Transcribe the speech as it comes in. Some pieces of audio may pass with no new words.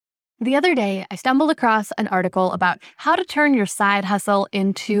The other day, I stumbled across an article about how to turn your side hustle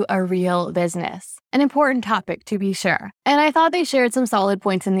into a real business. An important topic, to be sure. And I thought they shared some solid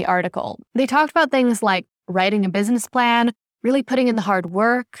points in the article. They talked about things like writing a business plan, really putting in the hard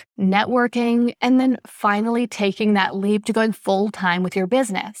work, networking, and then finally taking that leap to going full-time with your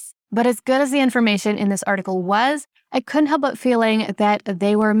business. But as good as the information in this article was, I couldn't help but feeling that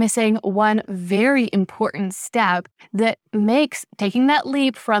they were missing one very important step that makes taking that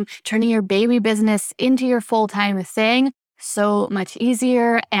leap from turning your baby business into your full-time thing so much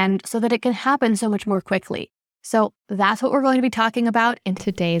easier and so that it can happen so much more quickly. So that's what we're going to be talking about in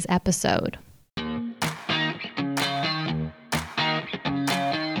today's episode.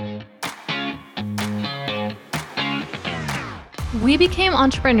 We became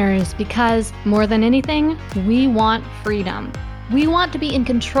entrepreneurs because, more than anything, we want freedom. We want to be in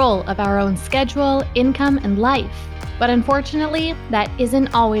control of our own schedule, income, and life. But unfortunately, that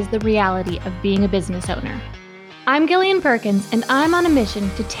isn't always the reality of being a business owner. I'm Gillian Perkins, and I'm on a mission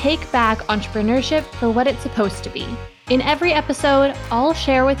to take back entrepreneurship for what it's supposed to be. In every episode, I'll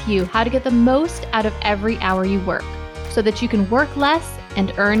share with you how to get the most out of every hour you work, so that you can work less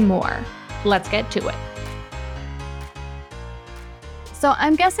and earn more. Let's get to it. So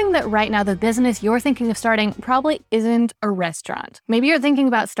I'm guessing that right now the business you're thinking of starting probably isn't a restaurant. Maybe you're thinking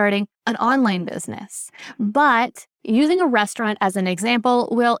about starting an online business. But using a restaurant as an example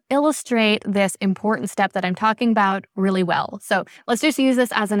will illustrate this important step that I'm talking about really well. So let's just use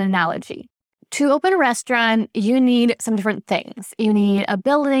this as an analogy. To open a restaurant, you need some different things. You need a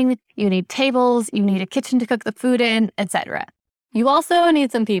building, you need tables, you need a kitchen to cook the food in, etc. You also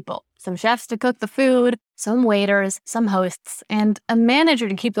need some people. Some chefs to cook the food, some waiters, some hosts, and a manager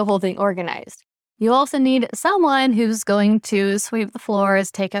to keep the whole thing organized. You also need someone who's going to sweep the floors,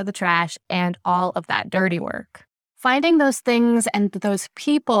 take out the trash, and all of that dirty work. Finding those things and those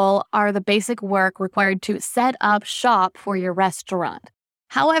people are the basic work required to set up shop for your restaurant.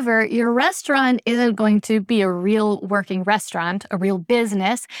 However, your restaurant isn't going to be a real working restaurant, a real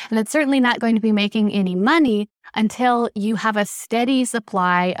business, and it's certainly not going to be making any money until you have a steady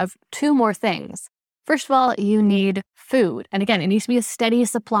supply of two more things. First of all, you need food. And again, it needs to be a steady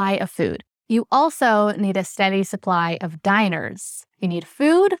supply of food. You also need a steady supply of diners. You need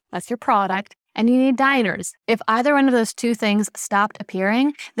food, that's your product, and you need diners. If either one of those two things stopped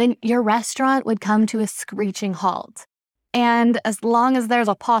appearing, then your restaurant would come to a screeching halt. And as long as there's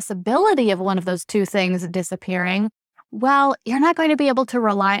a possibility of one of those two things disappearing, well, you're not going to be able to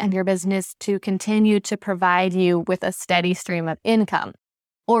rely on your business to continue to provide you with a steady stream of income,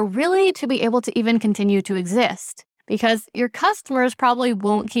 or really to be able to even continue to exist, because your customers probably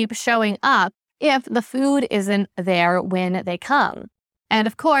won't keep showing up if the food isn't there when they come. And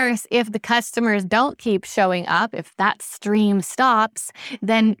of course, if the customers don't keep showing up, if that stream stops,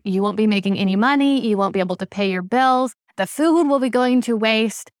 then you won't be making any money, you won't be able to pay your bills, the food will be going to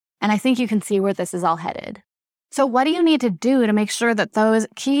waste, and I think you can see where this is all headed. So what do you need to do to make sure that those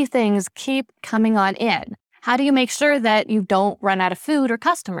key things keep coming on in? How do you make sure that you don't run out of food or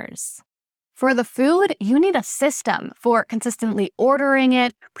customers? For the food, you need a system for consistently ordering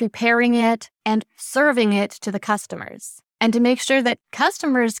it, preparing it, and serving it to the customers. And to make sure that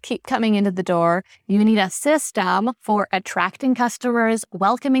customers keep coming into the door, you need a system for attracting customers,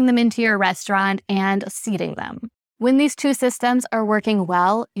 welcoming them into your restaurant, and seating them. When these two systems are working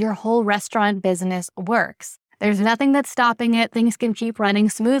well, your whole restaurant business works. There's nothing that's stopping it. Things can keep running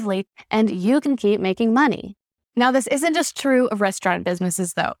smoothly, and you can keep making money. Now, this isn't just true of restaurant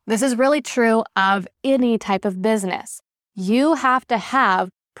businesses, though. This is really true of any type of business. You have to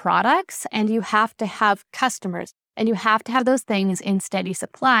have products, and you have to have customers, and you have to have those things in steady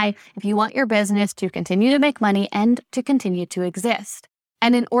supply if you want your business to continue to make money and to continue to exist.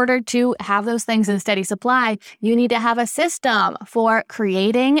 And in order to have those things in steady supply, you need to have a system for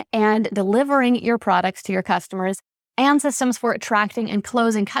creating and delivering your products to your customers and systems for attracting and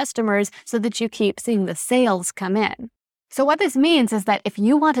closing customers so that you keep seeing the sales come in. So what this means is that if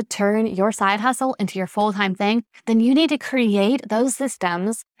you want to turn your side hustle into your full-time thing, then you need to create those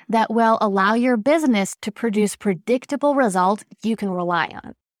systems that will allow your business to produce predictable results you can rely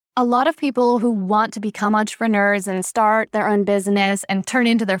on. A lot of people who want to become entrepreneurs and start their own business and turn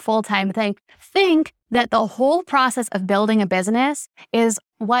into their full-time thing think that the whole process of building a business is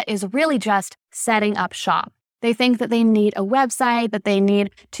what is really just setting up shop. They think that they need a website, that they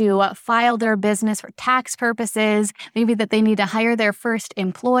need to file their business for tax purposes, maybe that they need to hire their first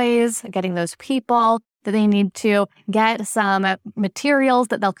employees, getting those people, that they need to get some materials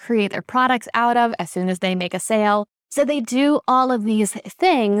that they'll create their products out of as soon as they make a sale. So they do all of these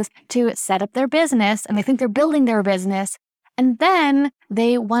things to set up their business, and they think they're building their business. And then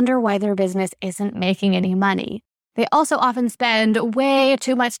they wonder why their business isn't making any money. They also often spend way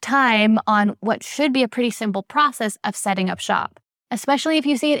too much time on what should be a pretty simple process of setting up shop, especially if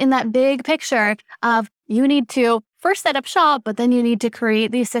you see it in that big picture of you need to first set up shop, but then you need to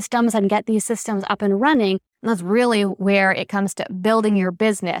create these systems and get these systems up and running. And that's really where it comes to building your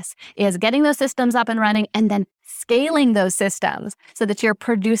business, is getting those systems up and running and then scaling those systems so that you're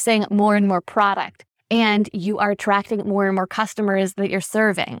producing more and more product and you are attracting more and more customers that you're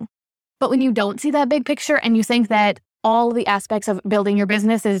serving. But when you don't see that big picture and you think that all the aspects of building your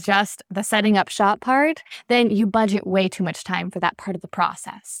business is just the setting up shop part, then you budget way too much time for that part of the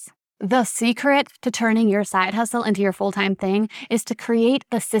process. The secret to turning your side hustle into your full-time thing is to create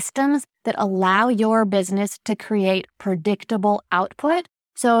the systems that allow your business to create predictable output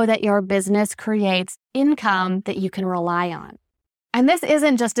so that your business creates income that you can rely on. And this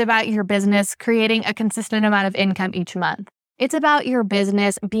isn't just about your business creating a consistent amount of income each month. It's about your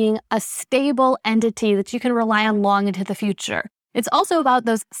business being a stable entity that you can rely on long into the future. It's also about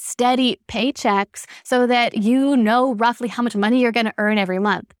those steady paychecks so that you know roughly how much money you're going to earn every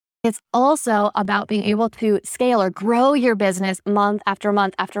month. It's also about being able to scale or grow your business month after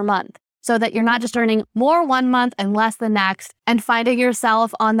month after month so that you're not just earning more one month and less the next and finding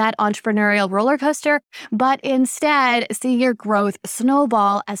yourself on that entrepreneurial roller coaster, but instead see your growth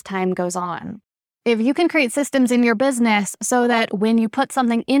snowball as time goes on. If you can create systems in your business so that when you put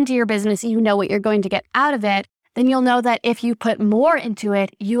something into your business, you know what you're going to get out of it, then you'll know that if you put more into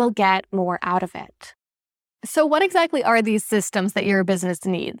it, you will get more out of it. So what exactly are these systems that your business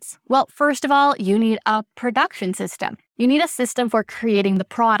needs? Well, first of all, you need a production system. You need a system for creating the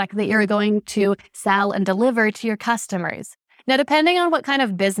product that you're going to sell and deliver to your customers. Now, depending on what kind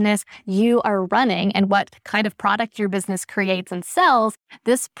of business you are running and what kind of product your business creates and sells,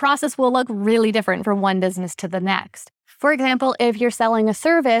 this process will look really different from one business to the next. For example, if you're selling a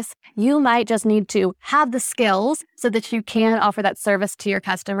service, you might just need to have the skills so that you can offer that service to your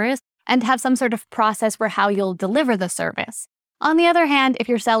customers and have some sort of process for how you'll deliver the service. On the other hand, if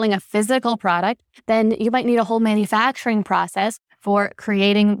you're selling a physical product, then you might need a whole manufacturing process for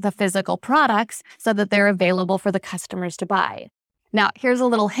creating the physical products so that they're available for the customers to buy. Now, here's a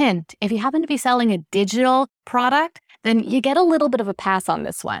little hint. If you happen to be selling a digital product, then you get a little bit of a pass on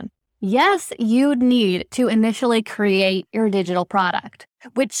this one. Yes, you'd need to initially create your digital product,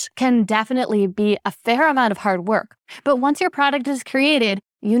 which can definitely be a fair amount of hard work. But once your product is created,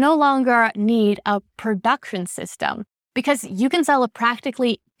 you no longer need a production system because you can sell a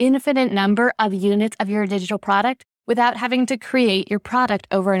practically infinite number of units of your digital product without having to create your product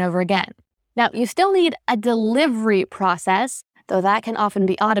over and over again. Now, you still need a delivery process, though that can often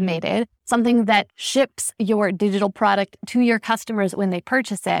be automated, something that ships your digital product to your customers when they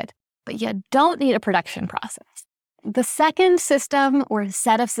purchase it, but you don't need a production process. The second system or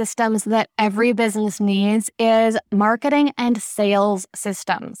set of systems that every business needs is marketing and sales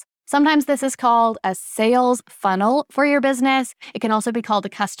systems. Sometimes this is called a sales funnel for your business. It can also be called a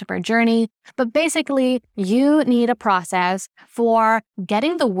customer journey. But basically, you need a process for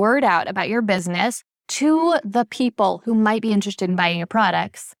getting the word out about your business to the people who might be interested in buying your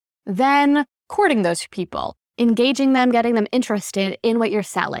products, then courting those people, engaging them, getting them interested in what you're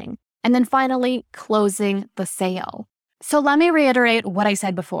selling, and then finally closing the sale. So let me reiterate what I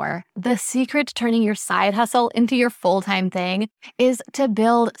said before. The secret to turning your side hustle into your full-time thing is to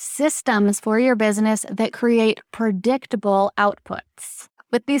build systems for your business that create predictable outputs.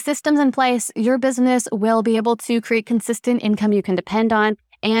 With these systems in place, your business will be able to create consistent income you can depend on,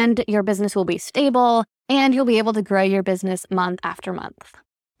 and your business will be stable, and you'll be able to grow your business month after month.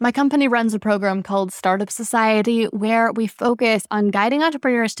 My company runs a program called Startup Society, where we focus on guiding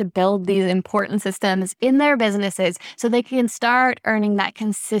entrepreneurs to build these important systems in their businesses so they can start earning that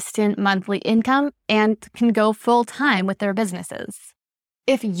consistent monthly income and can go full-time with their businesses.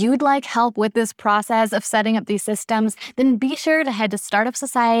 If you'd like help with this process of setting up these systems, then be sure to head to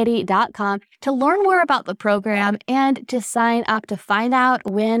startupsociety.com to learn more about the program and to sign up to find out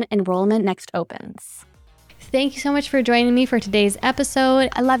when enrollment next opens. Thank you so much for joining me for today's episode.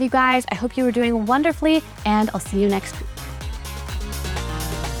 I love you guys. I hope you are doing wonderfully, and I'll see you next week.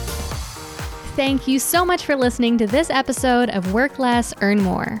 Thank you so much for listening to this episode of Work Less, Earn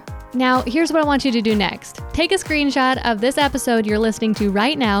More. Now, here's what I want you to do next. Take a screenshot of this episode you're listening to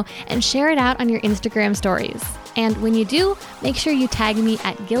right now and share it out on your Instagram stories. And when you do, make sure you tag me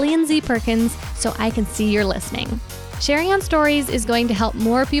at Gillian Z. Perkins so I can see you're listening. Sharing on stories is going to help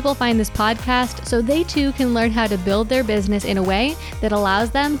more people find this podcast so they too can learn how to build their business in a way that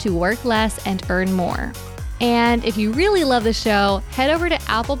allows them to work less and earn more. And if you really love the show, head over to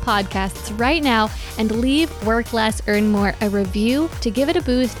Apple Podcasts right now and leave Work Less, Earn More a review to give it a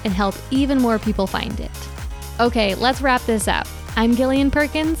boost and help even more people find it. Okay, let's wrap this up. I'm Gillian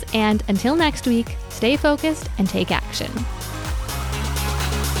Perkins, and until next week, stay focused and take action.